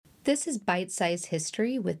This is Bite-Sized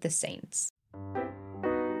History with the Saints.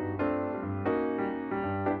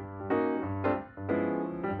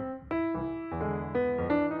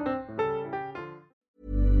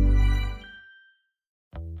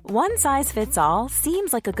 One size fits all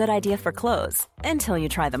seems like a good idea for clothes until you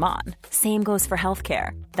try them on. Same goes for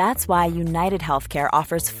healthcare. That's why United Healthcare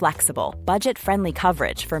offers flexible, budget-friendly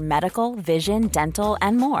coverage for medical, vision, dental,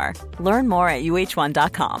 and more. Learn more at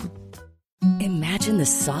uh1.com. Imagine the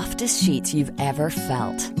softest sheets you've ever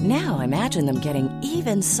felt. Now imagine them getting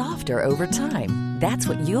even softer over time. That's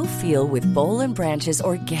what you'll feel with Boll & Branch's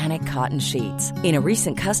organic cotton sheets. In a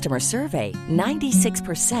recent customer survey,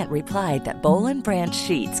 96% replied that Boll & Branch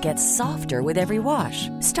sheets get softer with every wash.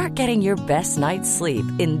 Start getting your best night's sleep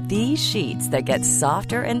in these sheets that get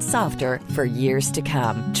softer and softer for years to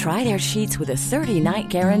come. Try their sheets with a 30-night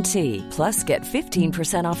guarantee. Plus, get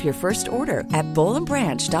 15% off your first order at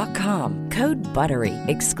bollandbranch.com. Code BUTTERY.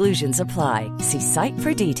 Exclusions apply. See site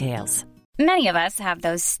for details. Many of us have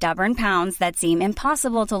those stubborn pounds that seem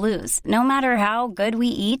impossible to lose, no matter how good we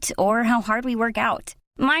eat or how hard we work out.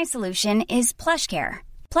 My solution is PlushCare.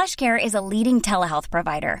 PlushCare is a leading telehealth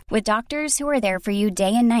provider with doctors who are there for you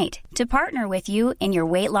day and night to partner with you in your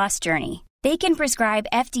weight loss journey. They can prescribe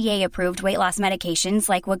FDA-approved weight loss medications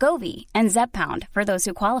like Wegovy and Zepbound for those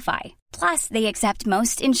who qualify. Plus, they accept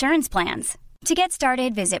most insurance plans. To get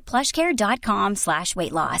started, visit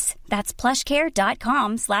plushcare.com/weightloss. That's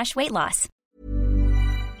plushcare.com/weightloss.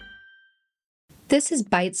 This is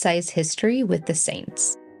Bite-Sized History with the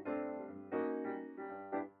Saints.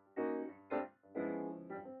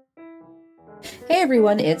 Hey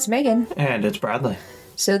everyone, it's Megan. And it's Bradley.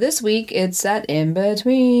 So this week, it's that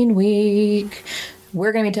in-between week.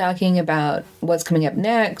 We're going to be talking about what's coming up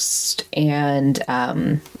next and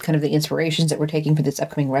kind of the inspirations that we're taking for this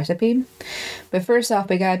upcoming recipe. But first off,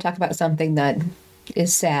 we got to talk about something that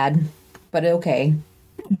is sad, but okay.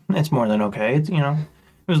 It's more than okay. It's, it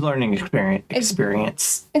was a learning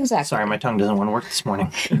experience. Exactly. Sorry, my tongue doesn't want to work this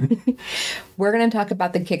morning. We're going to talk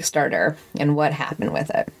about the Kickstarter and what happened with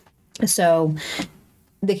it. So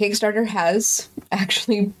the Kickstarter has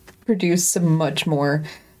actually produced some much more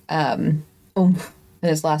oomph in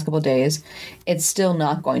its last couple of days. It's still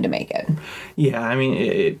not going to make it. Yeah, I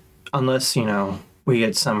mean, unless, we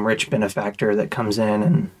get some rich benefactor that comes in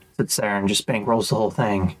and sits there and just bankrolls the whole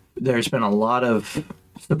thing. There's been a lot of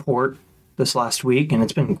support this last week, and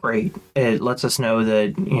it's been great. It lets us know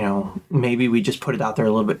that, maybe we just put it out there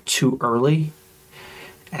a little bit too early,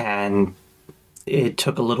 and it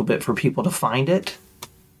took a little bit for people to find it.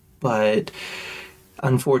 But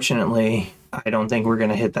unfortunately, I don't think we're going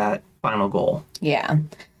to hit that final goal. Yeah,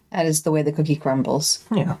 that is the way the cookie crumbles.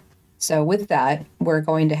 Yeah. So with that, we're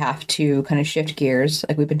going to have to kind of shift gears,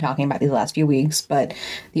 like we've been talking about these last few weeks. But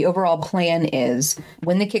the overall plan is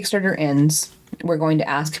when the Kickstarter ends, we're going to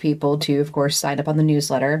ask people to, of course, sign up on the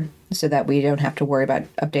newsletter so that we don't have to worry about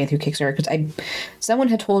updating through Kickstarter. Because someone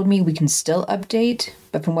had told me we can still update,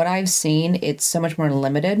 but from what I've seen, it's so much more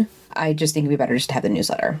limited. I just think it'd be better just to have the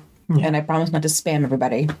newsletter. Yeah. And I promise not to spam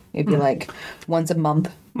everybody. It'd be like once a month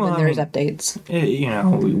when there's updates.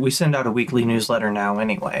 We send out a weekly newsletter now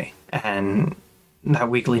anyway. And that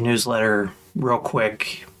weekly newsletter, real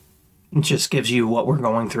quick, just gives you what we're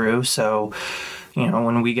going through. So,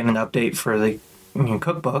 when we get an update for the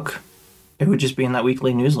cookbook, it would just be in that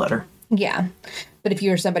weekly newsletter. Yeah. But if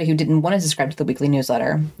you're somebody who didn't want to subscribe to the weekly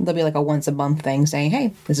newsletter, there'll be like a once a month thing saying,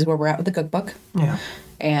 hey, this is where we're at with the cookbook. Yeah.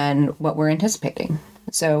 And what we're anticipating.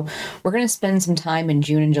 So we're going to spend some time in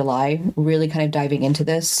June and July really kind of diving into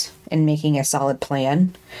this and making a solid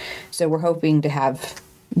plan. So we're hoping to have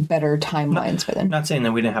better timelines for them. Not saying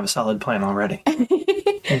that we didn't have a solid plan already.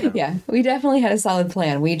 Yeah, we definitely had a solid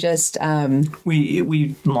plan. We just...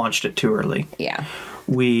 We launched it too early. Yeah.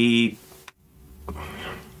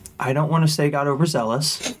 I don't want to say got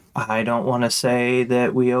overzealous. I don't want to say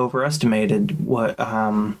that we overestimated what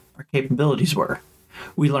our capabilities were.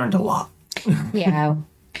 We learned a lot. Yeah.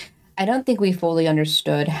 I don't think we fully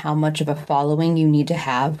understood how much of a following you need to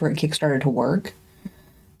have for a Kickstarter to work.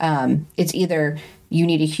 It's either you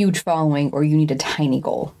need a huge following or you need a tiny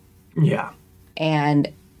goal. Yeah.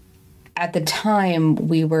 And at the time,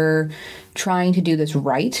 we were trying to do this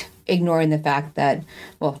right, ignoring the fact that,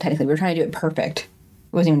 well, technically, we were trying to do it perfect. It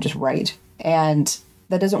wasn't even just right. And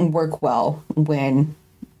that doesn't work well when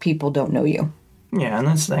people don't know you. Yeah, and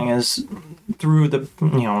this thing is, through the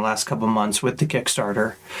last couple of months with the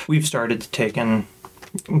Kickstarter, we've started to take and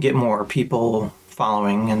get more people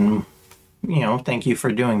following, and thank you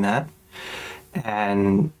for doing that.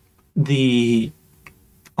 And the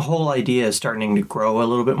whole idea is starting to grow a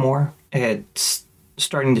little bit more. It's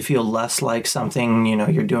starting to feel less like something,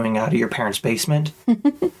 you're doing out of your parents' basement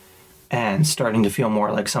and starting to feel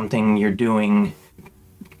more like something you're doing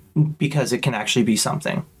because it can actually be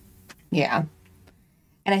something. Yeah.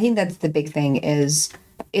 And I think that's the big thing is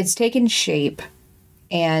it's taken shape,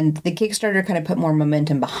 and the Kickstarter kind of put more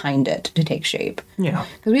momentum behind it to take shape. Yeah.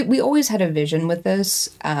 Because we always had a vision with this,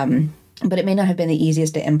 but it may not have been the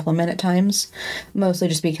easiest to implement at times, mostly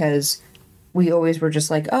just because we always were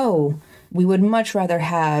just like, oh, we would much rather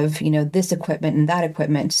have, this equipment and that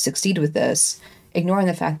equipment to succeed with this, ignoring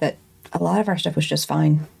the fact that a lot of our stuff was just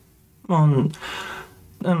fine. And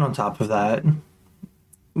on top of that,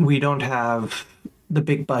 we don't have the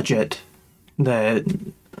big budget that,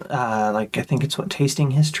 I think it's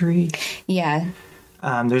Tasting History? Yeah.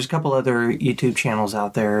 There's a couple other YouTube channels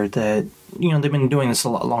out there that, they've been doing this a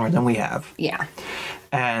lot longer than we have. Yeah.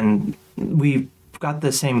 And we've got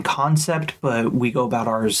the same concept, but we go about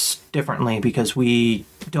ours differently because we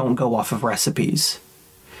don't go off of recipes.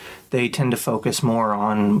 They tend to focus more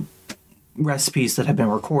on recipes that have been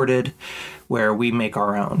recorded where we make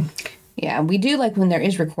our own. Yeah, we do like when there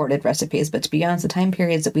is recorded recipes, but to be honest, the time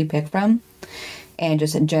periods that we pick from and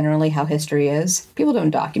just generally how history is, people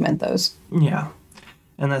don't document those. Yeah.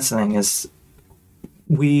 And that's the thing is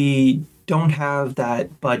we don't have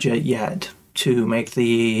that budget yet to make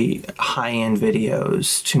the high-end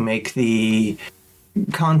videos, to make the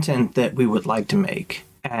content that we would like to make.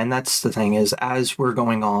 And that's the thing is, as we're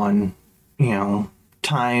going on,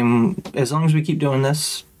 time, as long as we keep doing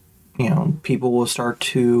this, people will start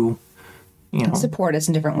to, support us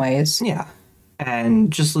in different ways. Yeah.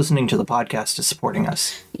 And just listening to the podcast is supporting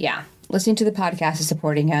us. Yeah. Listening to the podcast is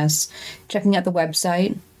supporting us. Checking out the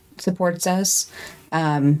website supports us.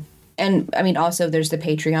 And I mean, also there's the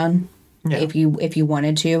Patreon. Yeah. If you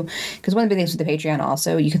wanted to, because one of the big things with the Patreon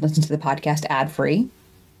also, you can listen to the podcast ad free.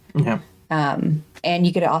 Yeah. And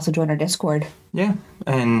you could also join our Discord. Yeah.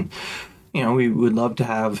 And, we would love to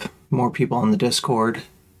have more people on the Discord.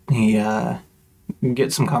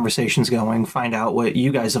 Get some conversations going, find out what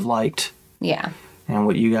you guys have liked. Yeah. And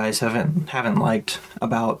what you guys haven't liked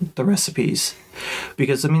about the recipes.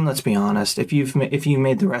 Because, let's be honest, if you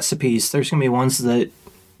made the recipes, there's going to be ones that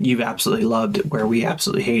you've absolutely loved where we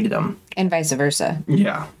absolutely hated them. And vice versa.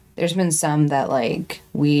 Yeah. There's been some that,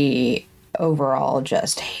 we overall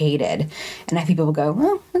just hated. And I think people will go,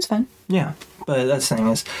 well, that's fine. Yeah. But that's the thing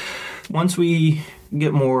is, once we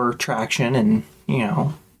get more traction and,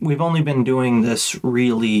 we've only been doing this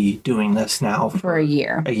now for a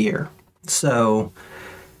year. So,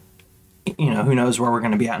 who knows where we're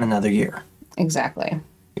going to be at in another year. Exactly.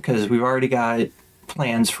 Because we've already got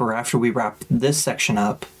plans for after we wrap this section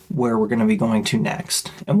up, where we're going to be going to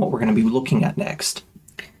next and what we're going to be looking at next.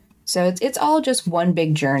 So it's all just one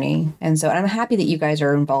big journey. And I'm happy that you guys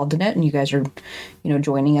are involved in it and you guys are,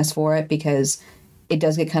 joining us for it, because it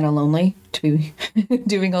does get kind of lonely to be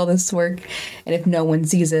doing all this work. And if no one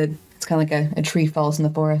sees it, it's kind of like a tree falls in the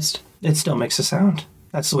forest. It still makes a sound.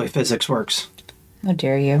 That's the way physics works. How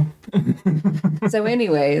dare you? So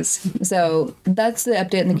anyways, that's the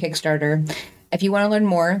update on the Kickstarter. If you want to learn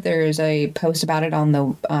more, there's a post about it on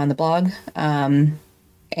the blog,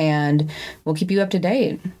 and we'll keep you up to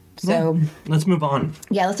date. So let's move on.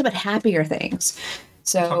 Yeah, let's talk about happier things.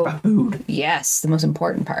 So talk about food. Yes, the most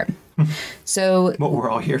important part. So what we're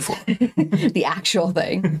all here for. The actual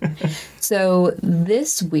thing. So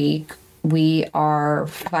this week we are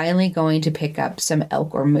finally going to pick up some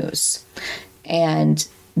elk or moose. And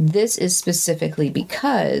this is specifically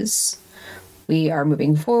because we are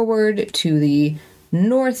moving forward to the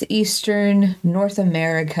northeastern North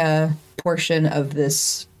America portion of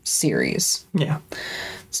this series. Yeah.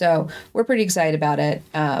 So we're pretty excited about it.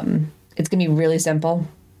 It's going to be really simple.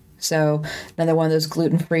 So another one of those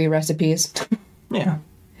gluten-free recipes. Yeah.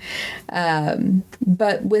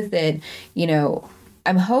 But with it,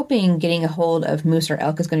 I'm hoping getting a hold of moose or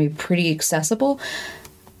elk is going to be pretty accessible.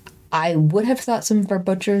 I would have thought some of our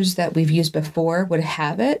butchers that we've used before would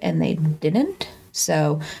have it, and they didn't.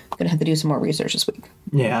 So I'm going to have to do some more research this week.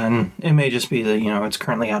 Yeah, and it may just be that, it's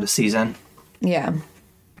currently out of season. Yeah.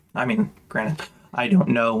 Granted, I don't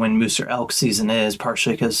know when moose or elk season is,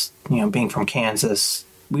 partially because, being from Kansas,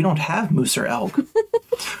 we don't have moose or elk.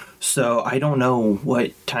 So I don't know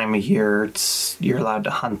what time of year you're allowed to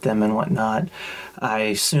hunt them and whatnot. I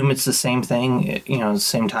assume it's the same thing, the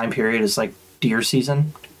same time period as deer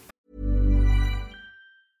season.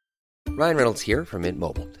 Ryan Reynolds here from Mint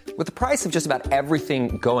Mobile. With the price of just about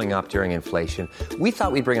everything going up during inflation, we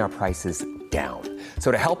thought we'd bring our prices down.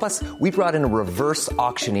 So to help us, we brought in a reverse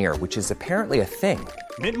auctioneer, which is apparently a thing.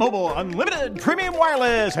 Mint Mobile Unlimited Premium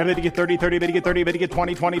Wireless. Ready to get 30, 30, bit to get 30, bit to get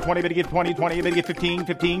 20, 20, 20, bit to get 20, 20, bit to get 15,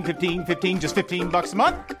 15, 15, 15, just $15 a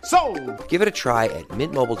month? Sold! Give it a try at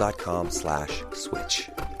mintmobile.com/switch.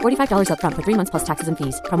 $45 up front for 3 months plus taxes and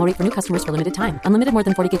fees. Promo rate for new customers for limited time. Unlimited more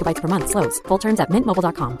than 40 gigabytes per month. Slows full terms at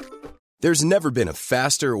mintmobile.com. There's never been a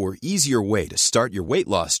faster or easier way to start your weight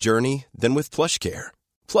loss journey than with PlushCare.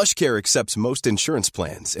 PlushCare accepts most insurance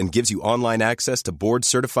plans and gives you online access to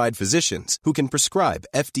board-certified physicians who can prescribe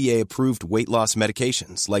FDA-approved weight loss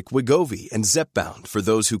medications like Wegovy and Zepbound for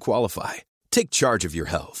those who qualify. Take charge of your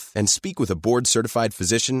health and speak with a board-certified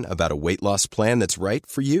physician about a weight loss plan that's right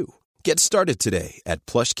for you. Get started today at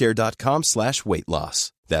plushcare.com/weight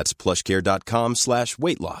loss. That's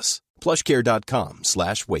plushcare.com/weight loss.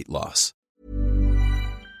 plushcare.com/weight loss.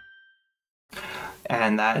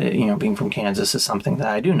 And that, being from Kansas is something that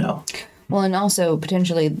I do know. Well, and also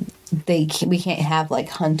potentially we can't have like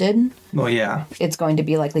hunted. Well, yeah. It's going to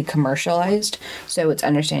be likely commercialized. So it's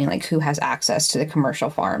understanding like who has access to the commercial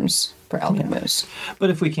farms for elk and moose. But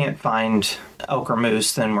if we can't find elk or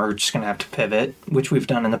moose, then we're just going to have to pivot, which we've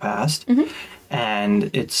done in the past. Mm-hmm. And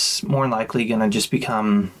it's more likely going to just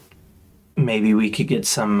become, maybe we could get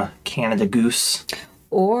some Canada goose.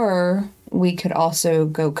 Or we could also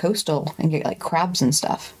go coastal and get like crabs and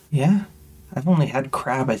stuff. Yeah. I've only had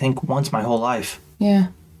crab, I think, once my whole life. Yeah.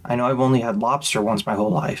 I know I've only had lobster once my whole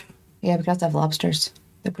life. Yeah, because I have lobsters.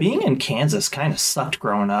 Being in Kansas kind of sucked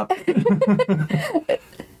growing up.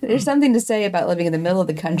 There's something to say about living in the middle of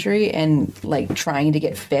the country and like trying to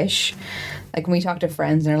get fish. Like when we talk to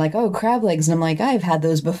friends and they're like, oh, crab legs. And I'm like, I've had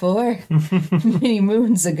those before many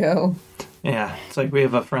moons ago. Yeah. It's like we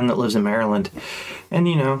have a friend that lives in Maryland. And,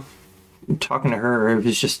 talking to her, it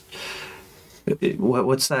was just,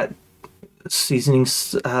 what's that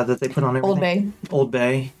seasonings that they put on everything? Old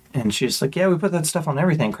Bay. And she's like, yeah, we put that stuff on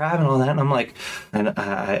everything, crab and all that. And I'm like, and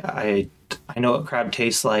I know what crab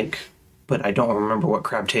tastes like, but I don't remember what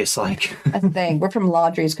crab tastes like. That's the thing. We're from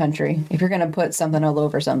Laudries country. If you're going to put something all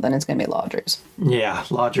over something, it's going to be Laudries. Yeah,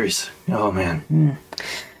 Laudries. Oh, man. Mm.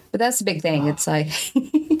 But that's the big thing. It's like...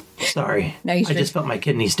 Sorry. No, I just felt my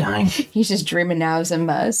kidneys dying. He's just dreaming now of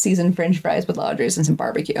some seasoned French fries with Laudries and some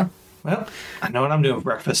barbecue. Well, I know what I'm doing for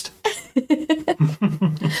breakfast.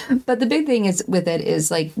 But the big thing is with it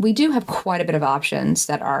is like we do have quite a bit of options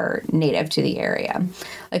that are native to the area.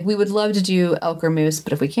 Like we would love to do elk or moose,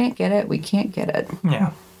 but if we can't get it, we can't get it.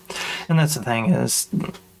 Yeah. And that's the thing is,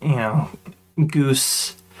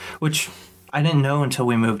 goose, which I didn't know until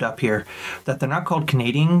we moved up here, that they're not called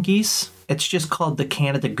Canadian geese. It's just called the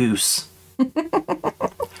Canada goose.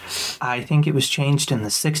 I think it was changed in the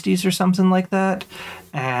 60s or something like that.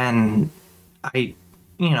 And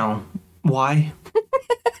why?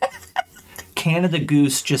 Canada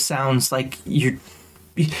goose just sounds like it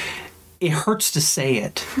hurts to say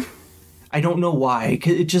it. I don't know why.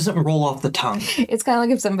 It doesn't roll off the tongue. It's kind of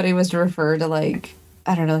like if somebody was to refer to like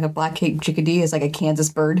a black-capped chickadee as like a Kansas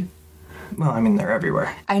bird. Well, I mean, they're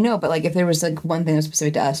everywhere. I know, but like if there was like one thing that was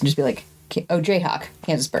specific to us and just be like, oh, Jayhawk,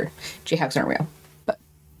 Kansas bird. Jayhawks aren't real. But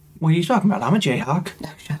what are you talking about? I'm a Jayhawk. No,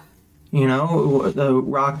 shut up. The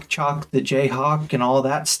rock chalk, the Jayhawk, and all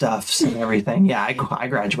that stuff and everything. Yeah, I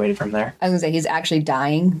graduated from there. I was going to say, he's actually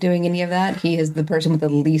dying doing any of that. He is the person with the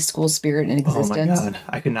least school spirit in existence. Oh my God.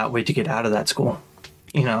 I could not wait to get out of that school.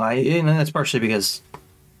 And that's partially because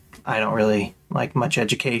I don't really like much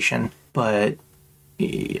education, but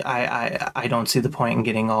I don't see the point in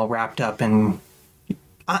getting all wrapped up in...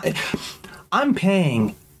 I'm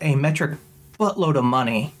paying a metric buttload of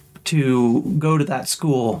money to go to that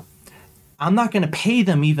school. I'm not going to pay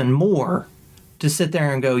them even more to sit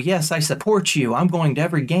there and go, yes, I support you. I'm going to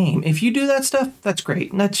every game. If you do that stuff, that's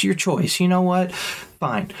great. And that's your choice. You know what?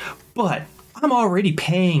 Fine. But I'm already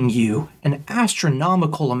paying you an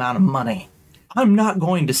astronomical amount of money. I'm not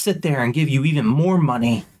going to sit there and give you even more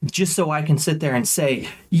money just so I can sit there and say,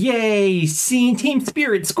 yay, seeing team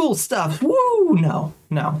spirit, school stuff. Woo!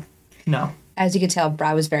 No. As you can tell,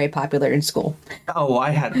 Bri was very popular in school. Oh,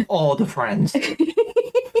 I had all the friends.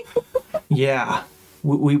 Yeah.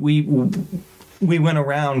 We went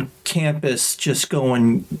around campus just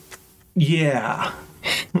going, yeah.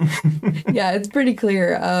 Yeah, it's pretty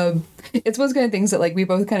clear. It's one kind of things that like we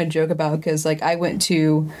both kind of joke about because like I went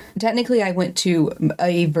to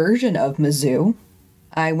a version of Mizzou.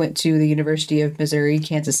 I went to the University of Missouri,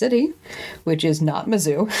 Kansas City, which is not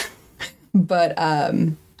Mizzou. But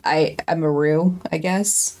I'm a Roo, I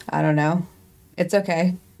guess. I don't know. It's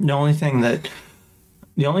okay. The only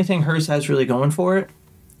thing hers has really going for it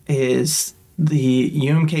is the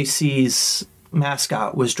UMKC's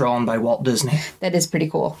mascot was drawn by Walt Disney. That is pretty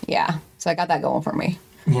cool. Yeah. So I got that going for me.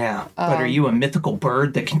 Yeah. But are you a mythical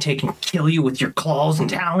bird that can take and kill you with your claws and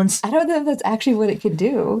talons? I don't know if that's actually what it could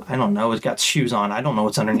do. I don't know. It's got shoes on. I don't know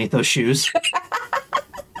what's underneath those shoes.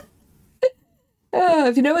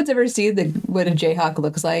 If you no one's ever seen what a Jayhawk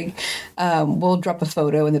looks like, we'll drop a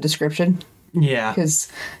photo in the description. Yeah.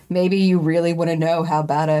 Because maybe you really want to know how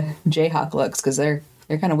bad a Jayhawk looks, because they're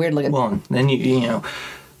kind of weird looking. Well, then you know,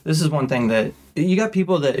 this is one thing that you got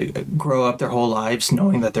people that grow up their whole lives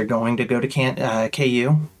knowing that they're going to go to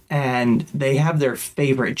KU, and they have their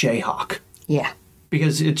favorite Jayhawk. Yeah.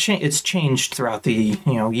 Because it's changed throughout the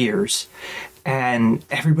years. And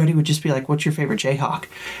everybody would just be like, what's your favorite Jayhawk?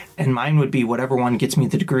 And mine would be whatever one gets me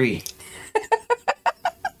the degree.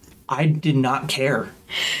 I did not care.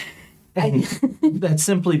 And that's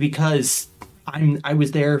simply because I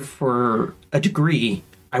was there for a degree.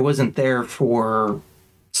 I wasn't there for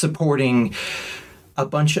supporting a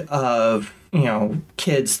bunch of,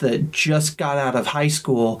 kids that just got out of high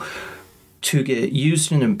school to get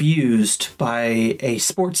used and abused by a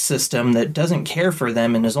sports system that doesn't care for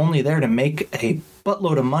them and is only there to make a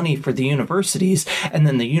buttload of money for the universities. And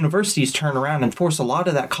then the universities turn around and force a lot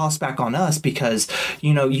of that cost back on us because,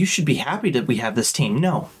 you should be happy that we have this team.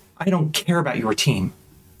 No, I don't care about your team.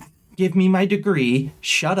 Give me my degree,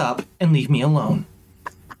 shut up, and leave me alone.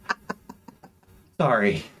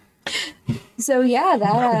 Sorry. So yeah,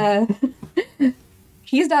 that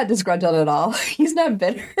he's not disgruntled at all. He's not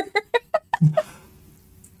bitter.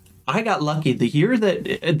 I got lucky. The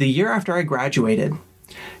year after I graduated,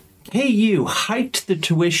 KU hiked the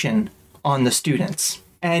tuition on the students.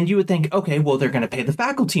 And you would think, okay, well, they're going to pay the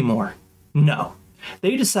faculty more. No.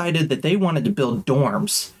 They decided that they wanted to build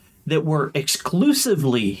dorms that were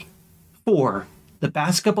exclusively for the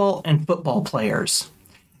basketball and football players.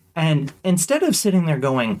 And instead of sitting there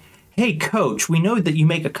going, hey, coach, we know that you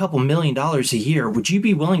make a couple $1 million a year. Would you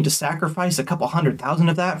be willing to sacrifice a couple $100,000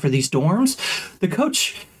 of that for these dorms? The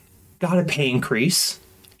coach got a pay increase.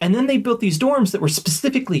 And then they built these dorms that were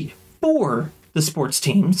specifically for the sports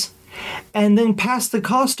teams and then passed the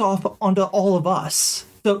cost off onto all of us.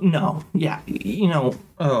 So, no, yeah,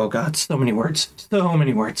 oh, God, so many words. So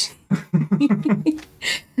many words.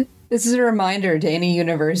 This is a reminder to any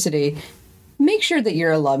university. Make sure that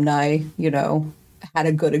your alumni, had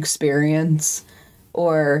a good experience,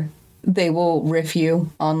 or they will riff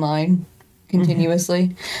you online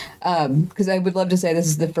continuously. Because I would love to say this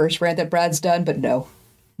is the first rant that Brad's done, but no.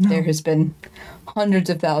 There has been hundreds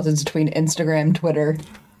of thousands between Instagram, Twitter.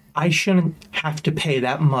 I shouldn't have to pay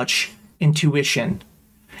that much in tuition.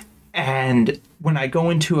 And when I go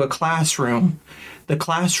into a classroom, the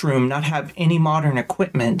classroom not have any modern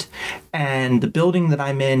equipment, and the building that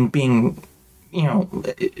I'm in being,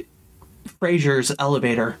 Fraser's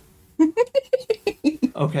elevator.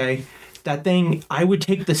 Okay. That thing, I would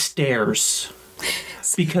take the stairs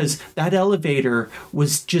because that elevator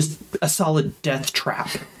was just a solid death trap.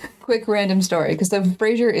 Quick random story, because the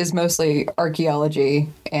Fraser is mostly archaeology,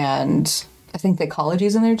 and I think the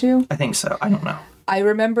ecology's in there too. I think so. I don't know. I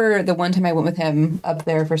remember the one time I went with him up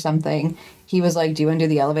there for something, he was like, do you want to do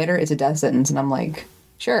the elevator? It's a death sentence. And I'm like,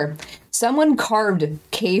 sure. Someone carved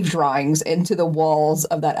cave drawings into the walls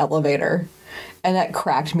of that elevator, and that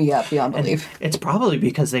cracked me up beyond belief. And it's probably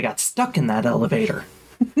because they got stuck in that elevator.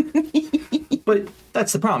 But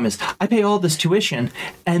that's the problem is I pay all this tuition,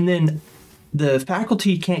 and then the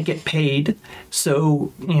faculty can't get paid.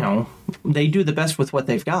 So, they do the best with what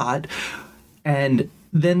they've got. And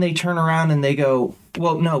then they turn around and they go,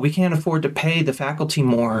 well, no, we can't afford to pay the faculty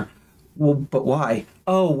more. Well, but why?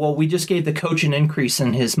 Oh, well, we just gave the coach an increase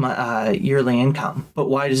in his yearly income. But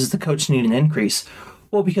why does the coach need an increase?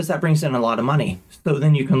 Well, because that brings in a lot of money. So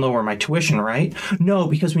then you can lower my tuition, right? No,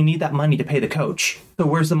 because we need that money to pay the coach. So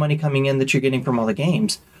where's the money coming in that you're getting from all the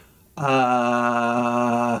games?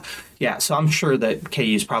 Yeah, so I'm sure that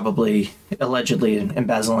KU's probably allegedly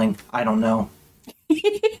embezzling. I don't know.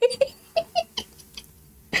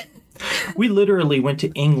 We literally went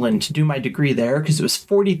to England to do my degree there because it was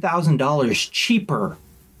 $40,000 cheaper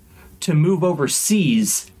to move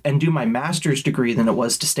overseas and do my master's degree than it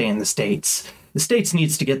was to stay in the States. The States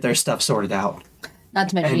needs to get their stuff sorted out. Not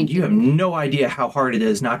to mention, and you have no idea how hard it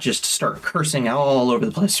is not just to start cursing all over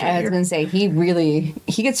the place. I was going to say,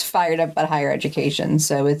 he gets fired up about higher education.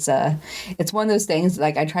 So it's one of those things,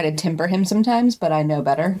 like, I try to temper him sometimes, but I know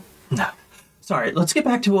better. No. Sorry, let's get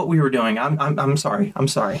back to what we were doing. I'm sorry.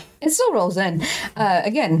 It still rolls in.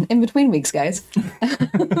 Again, in between weeks, guys.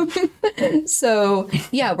 So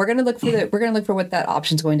yeah, we're gonna look for what that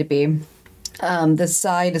option's going to be. The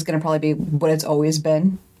side is gonna probably be what it's always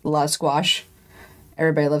been. A lot of squash.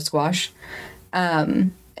 Everybody loves squash.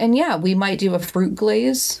 And yeah, we might do a fruit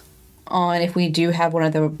glaze on if we do have one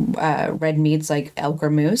of the red meats like elk or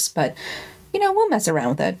moose, but we'll mess around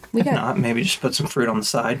with it. If not, maybe just put some fruit on the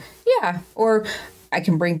side. Yeah, or I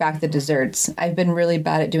can bring back the desserts. I've been really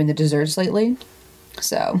bad at doing the desserts lately,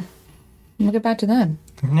 so we'll get back to that.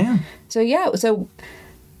 Yeah. So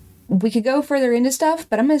we could go further into stuff,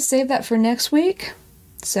 but I'm going to save that for next week.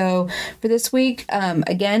 So for this week,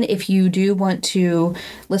 again, if you do want to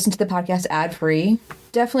listen to the podcast ad-free,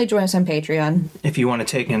 definitely join us on Patreon. If you want to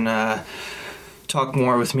take and talk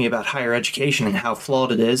more with me about higher education and how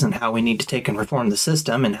flawed it is and how we need to take and reform the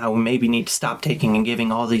system and how we maybe need to stop taking and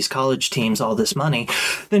giving all these college teams all this money,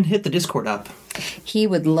 then hit the Discord up. He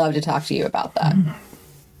would love to talk to you about that.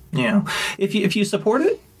 If you support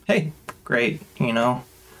it, hey, great.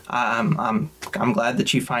 I'm glad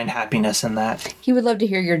that you find happiness in that. He would love to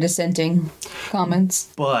hear your dissenting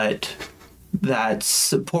comments. But that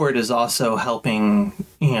support is also helping,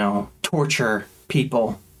 torture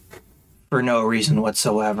people for no reason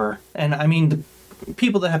whatsoever. And I mean, the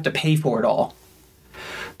people that have to pay for it all.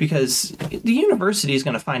 Because the university is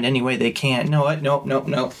going to find any way they can. Nope.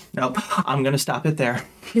 I'm going to stop it there.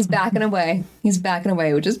 He's backing away,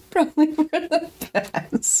 which is probably for the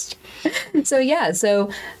best. So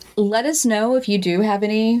let us know if you do have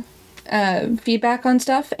any feedback on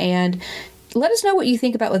stuff, and let us know what you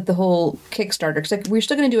think about like the whole Kickstarter. Because we're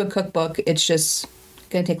still going to do a cookbook. It's just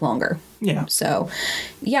going to take longer. Yeah. So,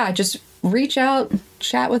 just reach out,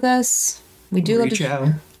 chat with us. We do reach out,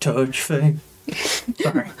 touch face.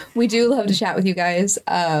 Sorry. We do love to chat with you guys,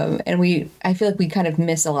 and I feel like we kind of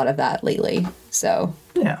miss a lot of that lately. So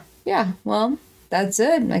yeah. Well, that's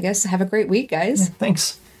it. I guess have a great week, guys. Yeah,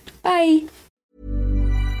 thanks. Bye.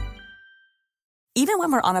 Even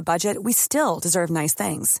when we're on a budget, we still deserve nice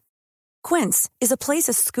things. Quince is a place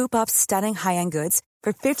to scoop up stunning high-end goods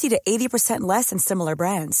for 50 to 80% less than similar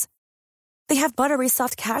brands. They have buttery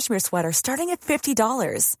soft cashmere sweaters starting at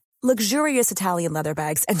 $50, luxurious Italian leather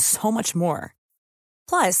bags, and so much more.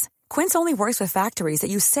 Plus, Quince only works with factories that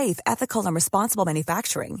use safe, ethical, and responsible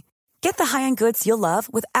manufacturing. Get the high-end goods you'll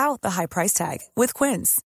love without the high price tag with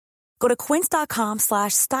Quince. Go to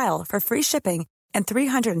quince.com/style for free shipping and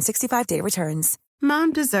 365-day returns.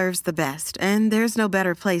 Mom deserves the best, and there's no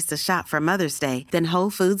better place to shop for Mother's Day than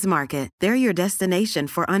Whole Foods Market. They're your destination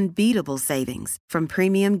for unbeatable savings, from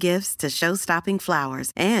premium gifts to show-stopping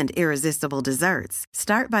flowers and irresistible desserts.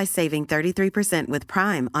 Start by saving 33% with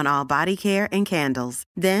Prime on all body care and candles.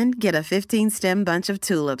 Then get a 15-stem bunch of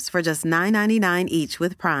tulips for just $9.99 each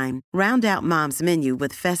with Prime. Round out Mom's menu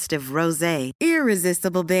with festive rosé,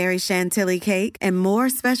 irresistible berry chantilly cake, and more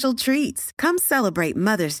special treats. Come celebrate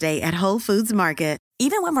Mother's Day at Whole Foods Market.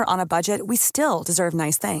 Even when we're on a budget, we still deserve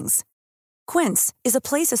nice things. Quince is a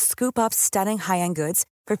place to scoop up stunning high-end goods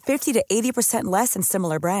for 50 to 80% less than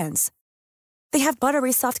similar brands. They have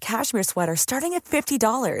buttery soft cashmere sweaters starting at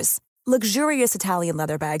 $50, luxurious Italian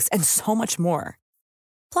leather bags, and so much more.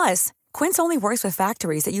 Plus, Quince only works with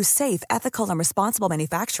factories that use safe, ethical, and responsible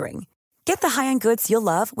manufacturing. Get the high-end goods you'll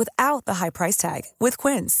love without the high price tag with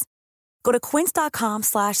Quince. Go to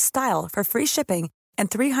quince.com/style for free shipping and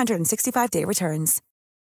 365-day returns.